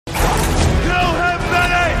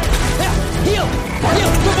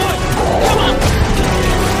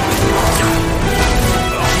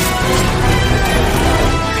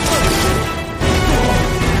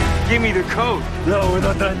give me the code. No, we're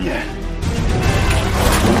not done yet.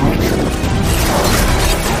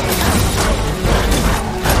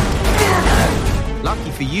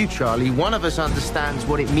 Lucky for you, Charlie, one of us understands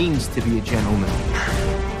what it means to be a gentleman.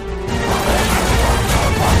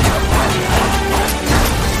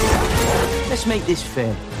 Let's make this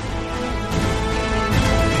fair.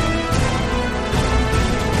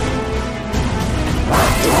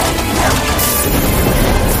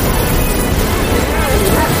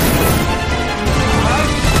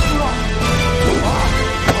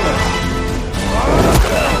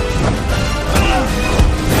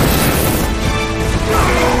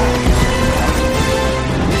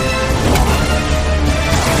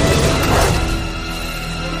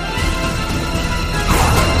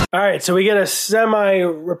 All right, so we get a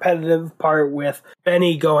semi-repetitive part with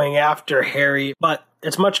Benny going after Harry, but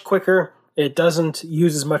it's much quicker. It doesn't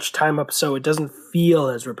use as much time up, so it doesn't feel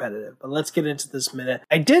as repetitive. But let's get into this minute.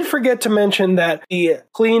 I did forget to mention that the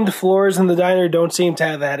cleaned floors in the diner don't seem to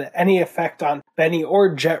have had any effect on Benny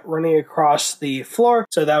or Jet running across the floor,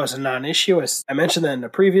 so that was a non-issue. I mentioned that in the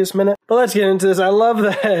previous minute. But let's get into this. I love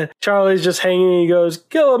that Charlie's just hanging and he goes,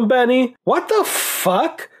 "Kill him, Benny." What the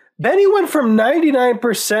fuck? Benny went from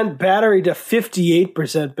 99% battery to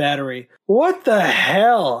 58% battery. What the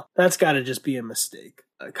hell? That's got to just be a mistake.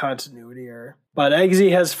 A continuity error. But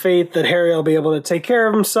Eggsy has faith that Harry will be able to take care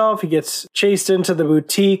of himself. He gets chased into the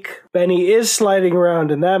boutique. Benny is sliding around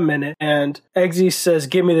in that minute, and Eggsy says,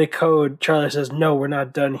 "Give me the code." Charlie says, "No, we're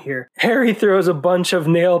not done here." Harry throws a bunch of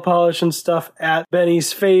nail polish and stuff at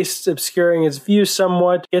Benny's face, obscuring his view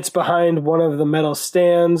somewhat. Gets behind one of the metal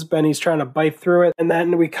stands. Benny's trying to bite through it, and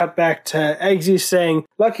then we cut back to Eggsy saying,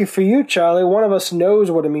 "Lucky for you, Charlie, one of us knows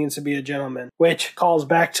what it means to be a gentleman," which calls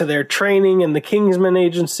back to their training in the Kingsman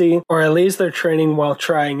Agency, or at least their training while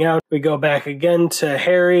trying out. We go back again to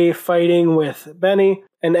Harry fighting with Benny,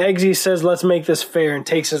 and Eggsy says, "Let's make this fair," and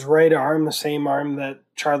takes his right arm, the same arm that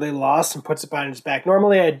Charlie lost, and puts it behind his back.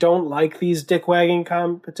 Normally, I don't like these dick-wagging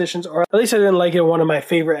competitions, or at least I didn't like it in one of my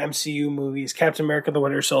favorite MCU movies, Captain America the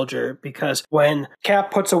Winter Soldier, because when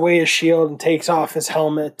Cap puts away his shield and takes off his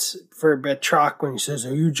helmet for Batroc when he says,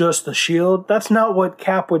 "Are you just the shield?" That's not what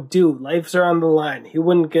Cap would do. Lives are on the line. He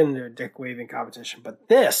wouldn't get into a dick-waving competition. But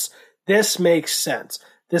this makes sense.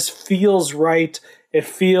 This feels right. It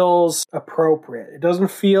feels appropriate. It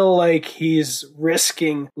doesn't feel like he's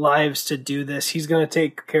risking lives to do this. He's going to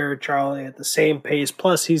take care of Charlie at the same pace.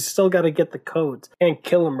 Plus, he's still got to get the codes. Can't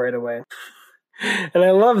kill him right away. And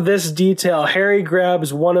I love this detail. Harry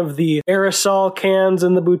grabs one of the aerosol cans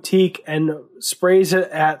in the boutique and sprays it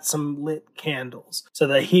at some lit candles so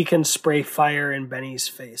that he can spray fire in Benny's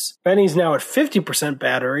face. Benny's now at 50%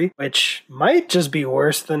 battery, which might just be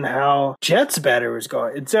worse than how Jet's battery was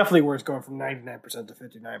going. It's definitely worse going from 99% to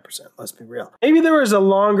 59%, let's be real. Maybe there was a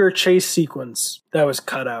longer chase sequence that was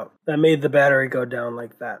cut out that made the battery go down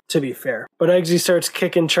like that, to be fair. But Eggsy starts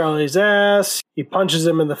kicking Charlie's ass. He punches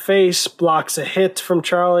him in the face, blocks a hit from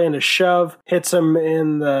Charlie and a shove, hits him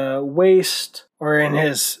in the waist, or in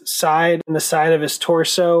his side, in the side of his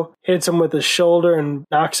torso, hits him with his shoulder and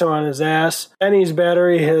knocks him on his ass. Benny's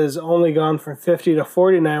battery has only gone from 50 to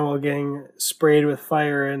 49 while getting sprayed with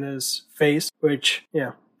fire in his face, which,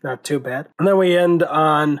 yeah, not too bad. And then we end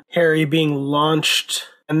on Harry being launched,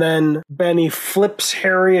 and then Benny flips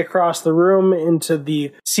Harry across the room into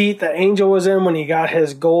the seat that Angel was in when he got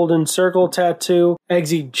his golden circle tattoo.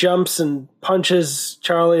 Eggsy jumps and punches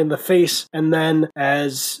Charlie in the face, and then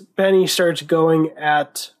as Benny starts going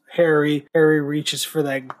at Harry reaches for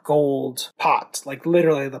that gold pot, like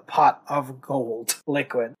literally the pot of gold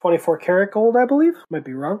liquid. 24 karat gold, I believe. Might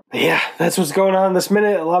be wrong. But yeah, that's what's going on this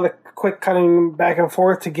minute. A lot of quick cutting back and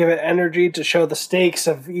forth to give it energy, to show the stakes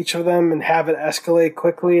of each of them and have it escalate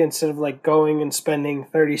quickly instead of like going and spending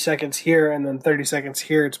 30 seconds here and then 30 seconds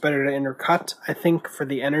here. It's better to intercut, I think, for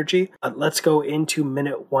the energy. But let's go into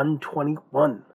minute 121.